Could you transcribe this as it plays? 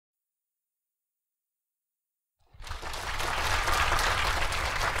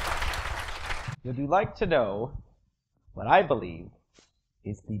Would you like to know what I believe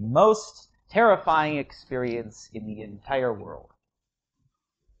is the most terrifying experience in the entire world?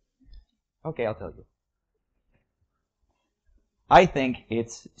 Okay, I'll tell you. I think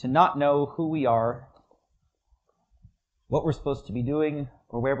it's to not know who we are, what we're supposed to be doing,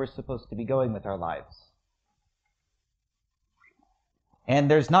 or where we're supposed to be going with our lives.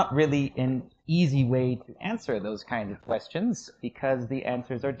 And there's not really an easy way to answer those kinds of questions because the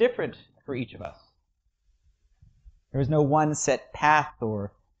answers are different for each of us. There's no one set path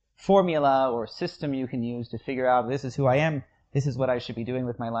or formula or system you can use to figure out this is who I am, this is what I should be doing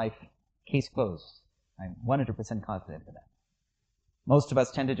with my life. Case closed. I'm 100% confident in that. Most of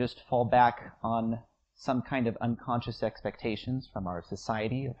us tend to just fall back on some kind of unconscious expectations from our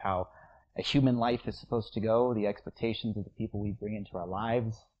society of how a human life is supposed to go, the expectations of the people we bring into our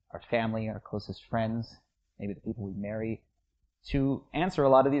lives, our family, our closest friends, maybe the people we marry, to answer a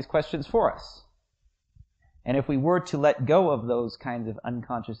lot of these questions for us. And if we were to let go of those kinds of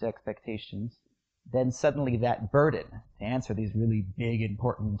unconscious expectations, then suddenly that burden to answer these really big,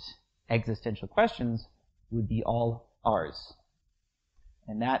 important existential questions would be all ours.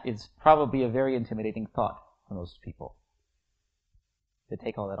 And that is probably a very intimidating thought for most people, to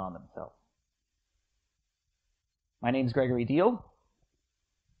take all that on themselves. My name is Gregory Diehl.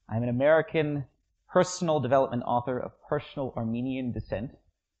 I'm an American personal development author of personal Armenian descent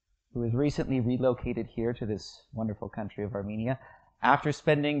who has recently relocated here to this wonderful country of Armenia after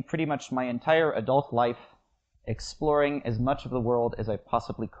spending pretty much my entire adult life exploring as much of the world as I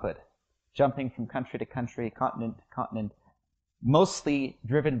possibly could, jumping from country to country, continent to continent, mostly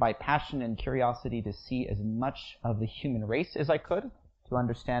driven by passion and curiosity to see as much of the human race as I could, to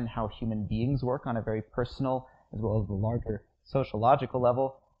understand how human beings work on a very personal as well as the larger sociological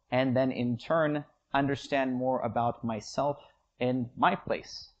level, and then in turn understand more about myself and my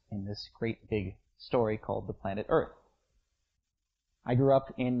place in this great big story called the planet Earth. I grew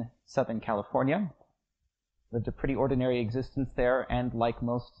up in Southern California, lived a pretty ordinary existence there, and like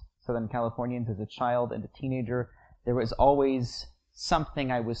most Southern Californians as a child and a teenager, there was always something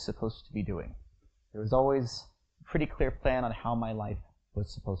I was supposed to be doing. There was always a pretty clear plan on how my life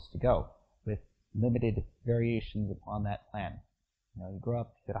was supposed to go, with limited variations upon that plan. You grow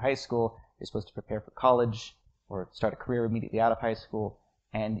up, you go to high school, you're supposed to prepare for college or start a career immediately out of high school,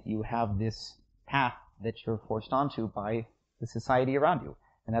 and you have this path that you're forced onto by the society around you.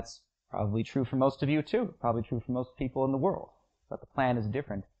 And that's probably true for most of you too, probably true for most people in the world. But the plan is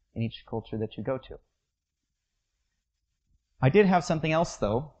different in each culture that you go to. I did have something else,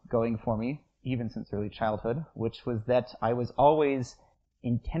 though, going for me, even since early childhood, which was that I was always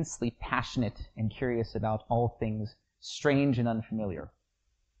intensely passionate and curious about all things strange and unfamiliar.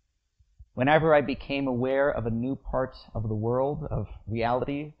 Whenever I became aware of a new part of the world, of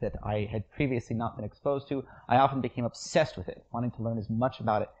reality that I had previously not been exposed to, I often became obsessed with it, wanting to learn as much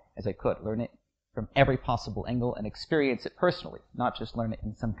about it as I could, learn it from every possible angle and experience it personally, not just learn it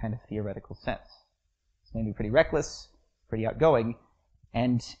in some kind of theoretical sense. This made me pretty reckless, pretty outgoing,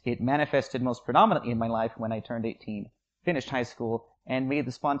 and it manifested most predominantly in my life when I turned 18, finished high school, and made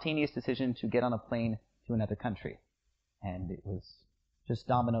the spontaneous decision to get on a plane to another country. And it was just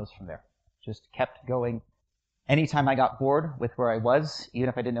dominoes from there. Just kept going. Anytime I got bored with where I was, even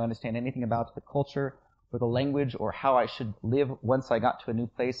if I didn't understand anything about the culture or the language or how I should live once I got to a new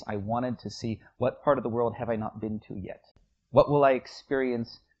place, I wanted to see what part of the world have I not been to yet? What will I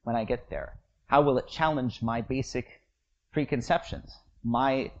experience when I get there? How will it challenge my basic preconceptions,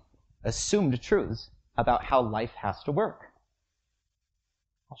 my assumed truths about how life has to work?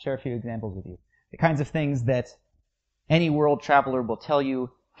 I'll share a few examples with you. The kinds of things that any world traveler will tell you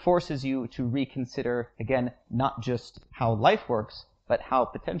forces you to reconsider, again, not just how life works, but how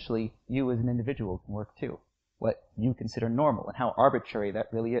potentially you as an individual can work too. What you consider normal and how arbitrary that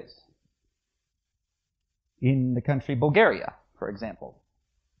really is. In the country Bulgaria, for example,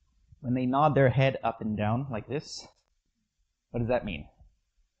 when they nod their head up and down like this, what does that mean?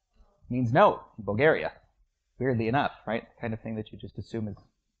 It means no in Bulgaria. Weirdly enough, right? The kind of thing that you just assume is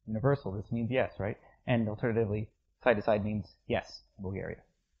universal. This means yes, right? And alternatively, side to side means yes in Bulgaria.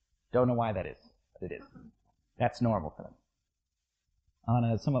 Don't know why that is, but it is. That's normal for them. On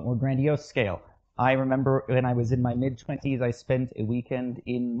a somewhat more grandiose scale, I remember when I was in my mid-20s, I spent a weekend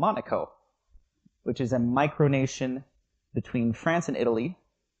in Monaco, which is a micronation between France and Italy,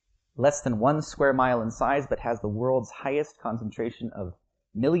 less than 1 square mile in size, but has the world's highest concentration of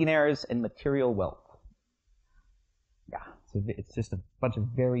millionaires and material wealth. Yeah, so it's just a bunch of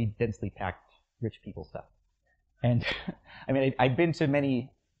very densely packed rich people stuff. And I mean, I've been to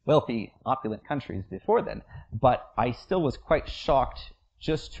many wealthy, opulent countries before then, but I still was quite shocked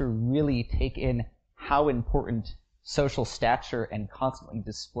just to really take in how important social stature and constantly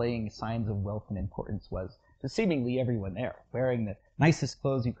displaying signs of wealth and importance was to seemingly everyone there, wearing the nicest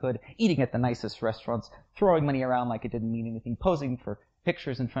clothes you could, eating at the nicest restaurants, throwing money around like it didn't mean anything, posing for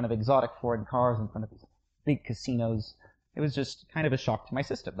pictures in front of exotic foreign cars, in front of these big casinos. It was just kind of a shock to my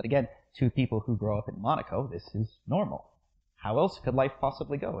system. But again, to people who grow up in Monaco, this is normal. How else could life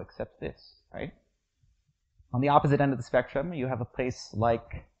possibly go except this, right? On the opposite end of the spectrum, you have a place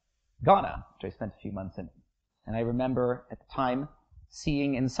like Ghana, which I spent a few months in. And I remember at the time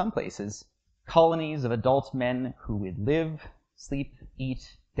seeing in some places colonies of adult men who would live, sleep,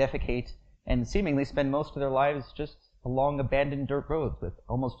 eat, defecate, and seemingly spend most of their lives just along abandoned dirt roads with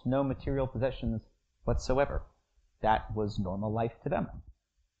almost no material possessions whatsoever. That was normal life to them.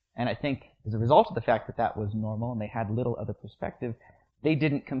 And I think as a result of the fact that that was normal and they had little other perspective, they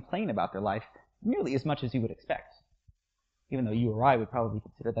didn't complain about their life nearly as much as you would expect, even though you or I would probably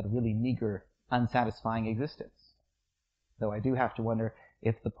consider that a really meager, unsatisfying existence. Though I do have to wonder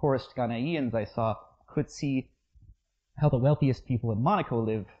if the poorest Ghanaians I saw could see how the wealthiest people in Monaco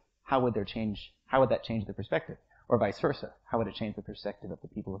live, how would that change their perspective? Or vice versa, how would it change the perspective of the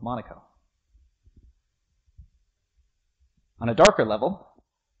people of Monaco? On a darker level,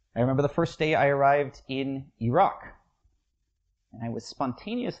 I remember the first day I arrived in Iraq, and I was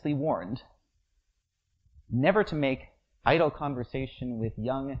spontaneously warned never to make idle conversation with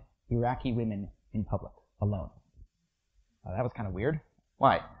young Iraqi women in public, alone. That was kind of weird.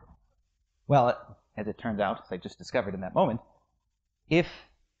 Why? Well, as it turns out, as I just discovered in that moment, if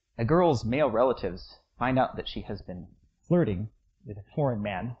a girl's male relatives find out that she has been flirting with a foreign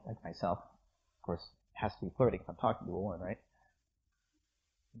man, like myself, of course, it has to be flirting if I'm talking to a woman, right?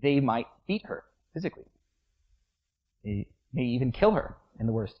 They might beat her physically. They may even kill her in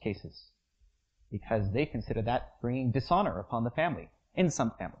the worst cases, because they consider that bringing dishonor upon the family, in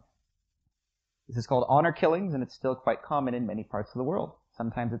some families. This is called honor killings, and it's still quite common in many parts of the world.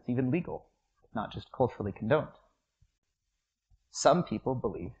 Sometimes it's even legal. It's not just culturally condoned. Some people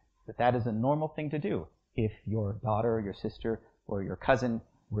believe that that is a normal thing to do. If your daughter, your sister, or your cousin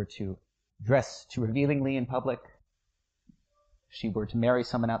were to dress too revealingly in public, if she were to marry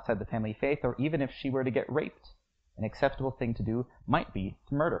someone outside the family faith, or even if she were to get raped, an acceptable thing to do might be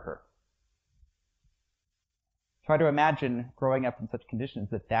to murder her. Try to imagine growing up in such conditions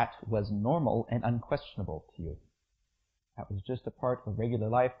that was normal and unquestionable to you. That was just a part of regular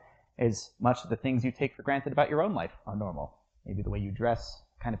life, as much of the things you take for granted about your own life are normal. Maybe the way you dress,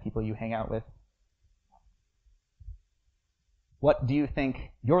 the kind of people you hang out with. What do you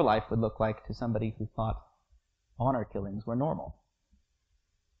think your life would look like to somebody who thought honor killings were normal?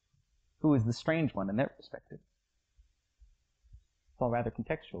 Who is the strange one in their perspective? It's all rather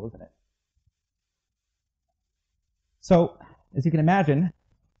contextual, isn't it? So, as you can imagine,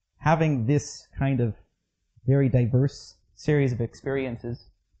 having this kind of very diverse series of experiences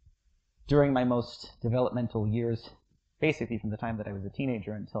during my most developmental years, basically from the time that I was a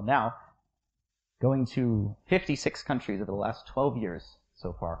teenager until now, going to 56 countries over the last 12 years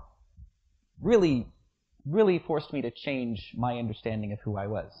so far, really forced me to change my understanding of who I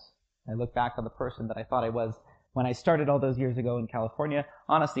was. I look back on the person that I thought I was when I started all those years ago in California.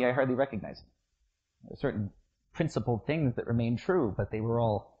 Honestly, I hardly recognize him. There are certain principled things that remain true, but they were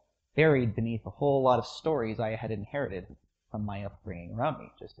all buried beneath a whole lot of stories I had inherited from my upbringing around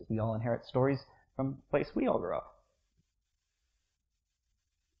me, just as we all inherit stories from the place we all grew up.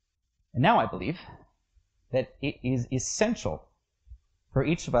 And now I believe that it is essential for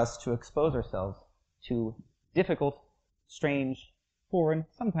each of us to expose ourselves to difficult, strange, foreign,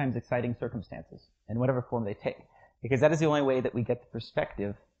 sometimes exciting circumstances, in whatever form they take, because that is the only way that we get the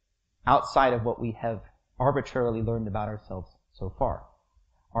perspective outside of what we have arbitrarily learned about ourselves so far.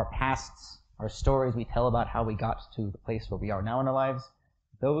 Our pasts, our stories we tell about how we got to the place where we are now in our lives,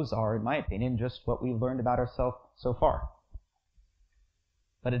 those are, in my opinion, just what we've learned about ourselves so far.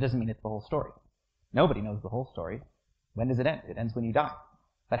 But it doesn't mean it's the whole story. Nobody knows the whole story. When does it end? It ends when you die.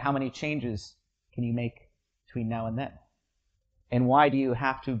 But how many changes can you make between now and then? And why do you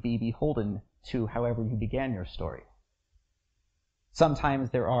have to be beholden to however you began your story? Sometimes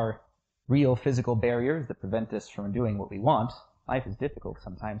there are real physical barriers that prevent us from doing what we want. Life is difficult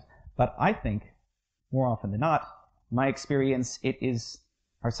sometimes. But I think, more often than not, in my experience, it is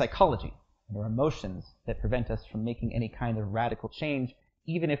our psychology and our emotions that prevent us from making any kind of radical change,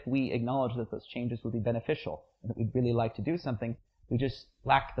 even if we acknowledge that those changes would be beneficial and that we'd really like to do something. We just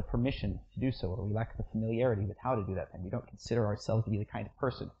lack the permission to do so, or we lack the familiarity with how to do that, and we don't consider ourselves to be the kind of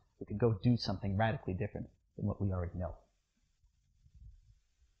person who can go do something radically different than what we already know.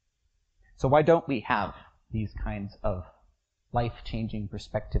 So why don't we have these kinds of life-changing,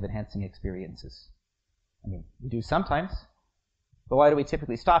 perspective-enhancing experiences? I mean, we do sometimes, but why do we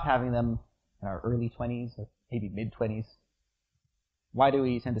typically stop having them in our early 20s or maybe mid-20s? Why do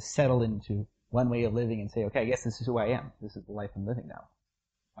we tend to settle into one way of living and say, okay, I guess this is who I am. This is the life I'm living now.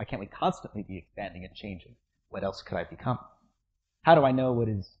 Why can't we constantly be expanding and changing? What else could I become? How do I know what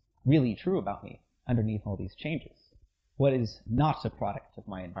is really true about me underneath all these changes? What is not a product of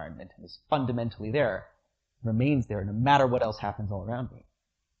my environment and is fundamentally there, remains there no matter what else happens all around me?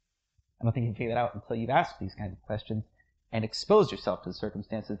 I don't think you can figure that out until you've asked these kinds of questions and exposed yourself to the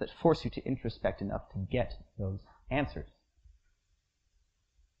circumstances that force you to introspect enough to get those answers.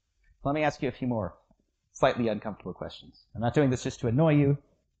 So let me ask you a few more slightly uncomfortable questions. I'm not doing this just to annoy you,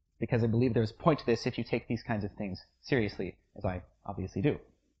 because I believe there's a point to this if you take these kinds of things seriously, as I obviously do.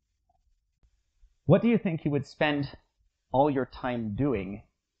 What do you think you would spend all your time doing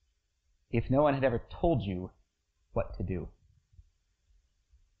if no one had ever told you what to do?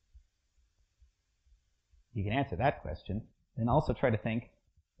 You can answer that question, and also try to think,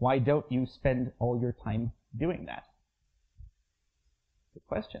 why don't you spend all your time doing that? Good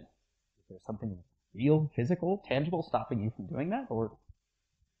question. Is there something real, physical, tangible stopping you from doing that, or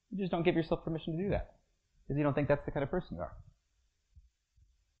you just don't give yourself permission to do that because you don't think that's the kind of person you are?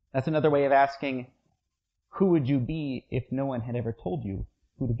 That's another way of asking, who would you be if no one had ever told you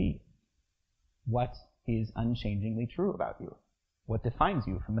who to be? What is unchangingly true about you? What defines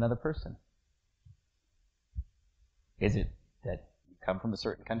you from another person? Is it that you come from a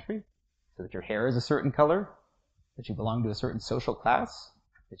certain country, so that your hair is a certain color, that you belong to a certain social class,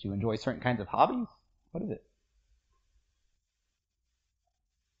 that you enjoy certain kinds of hobbies? What is it?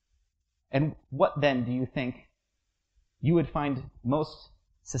 And what then do you think you would find most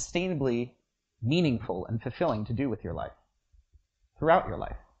sustainably meaningful and fulfilling to do with your life, throughout your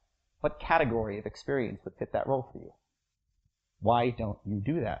life? What category of experience would fit that role for you? Why don't you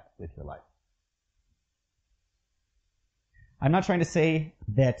do that with your life? I'm not trying to say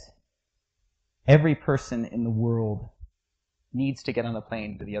that every person in the world needs to get on a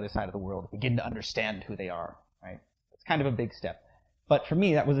plane to the other side of the world to begin to understand who they are, right? It's kind of a big step. But for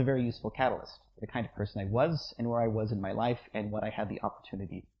me, that was a very useful catalyst for the kind of person I was and where I was in my life and what I had the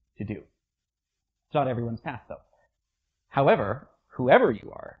opportunity to do. It's not everyone's path, though. However, whoever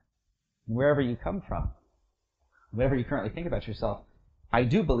you are, wherever you come from, whatever you currently think about yourself, I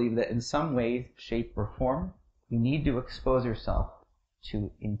do believe that in some way, shape, or form, you need to expose yourself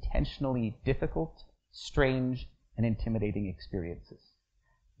to intentionally difficult, strange, and intimidating experiences.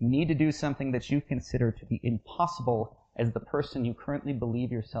 You need to do something that you consider to be impossible as the person you currently believe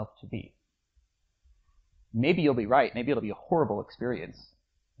yourself to be. Maybe you'll be right. Maybe it'll be a horrible experience.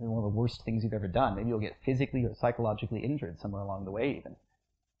 Maybe one of the worst things you've ever done. Maybe you'll get physically or psychologically injured somewhere along the way even.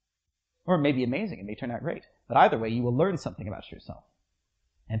 Or it may be amazing. It may turn out great. But either way, you will learn something about yourself.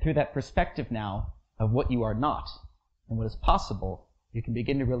 And through that perspective now of what you are not and what is possible, you can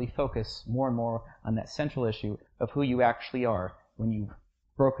begin to really focus more and more on that central issue of who you actually are when you've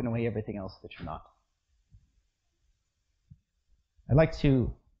broken away everything else that you're not. I'd like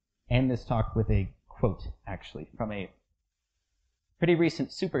to end this talk with a quote, actually, from a pretty recent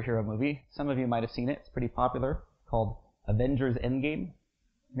superhero movie. Some of you might have seen it. It's pretty popular, called Avengers Endgame.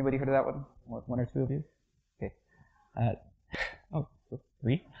 Anybody heard of that one? One or two of you? Okay.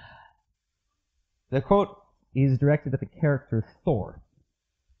 Three. The quote is directed at the character Thor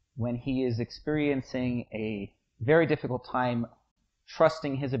when he is experiencing a very difficult time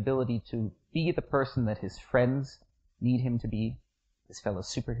trusting his ability to be the person that his friends need him to be, his fellow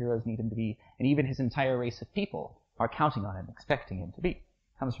superheroes need him to be, and even his entire race of people are counting on him, expecting him to be. It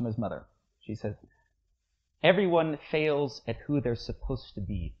comes from his mother. She says, "Everyone fails at who they're supposed to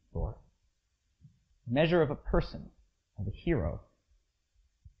be, Thor. The measure of a person, of a hero,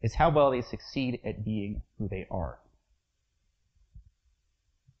 is how well they succeed at being who they are."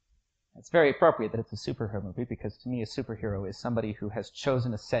 It's very appropriate that it's a superhero movie, because to me a superhero is somebody who has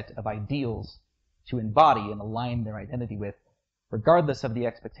chosen a set of ideals to embody and align their identity with, regardless of the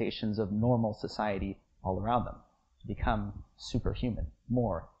expectations of normal society all around them, to become superhuman,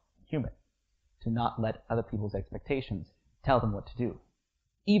 more human, to not let other people's expectations tell them what to do,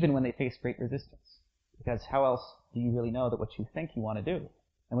 even when they face great resistance. Because how else do you really know that what you think you want to do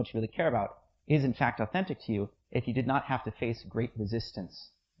and what you really care about is in fact authentic to you if you did not have to face great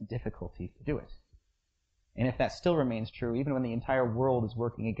resistance and difficulty to do it? And if that still remains true, even when the entire world is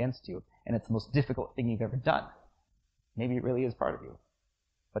working against you and it's the most difficult thing you've ever done, maybe it really is part of you.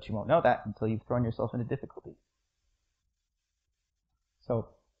 But you won't know that until you've thrown yourself into difficulty. So,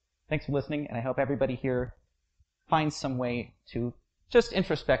 thanks for listening, and I hope everybody here finds some way to just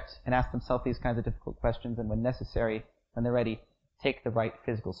introspect and ask themselves these kinds of difficult questions, and when necessary, when they're ready, take the right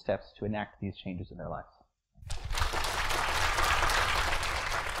physical steps to enact these changes in their lives.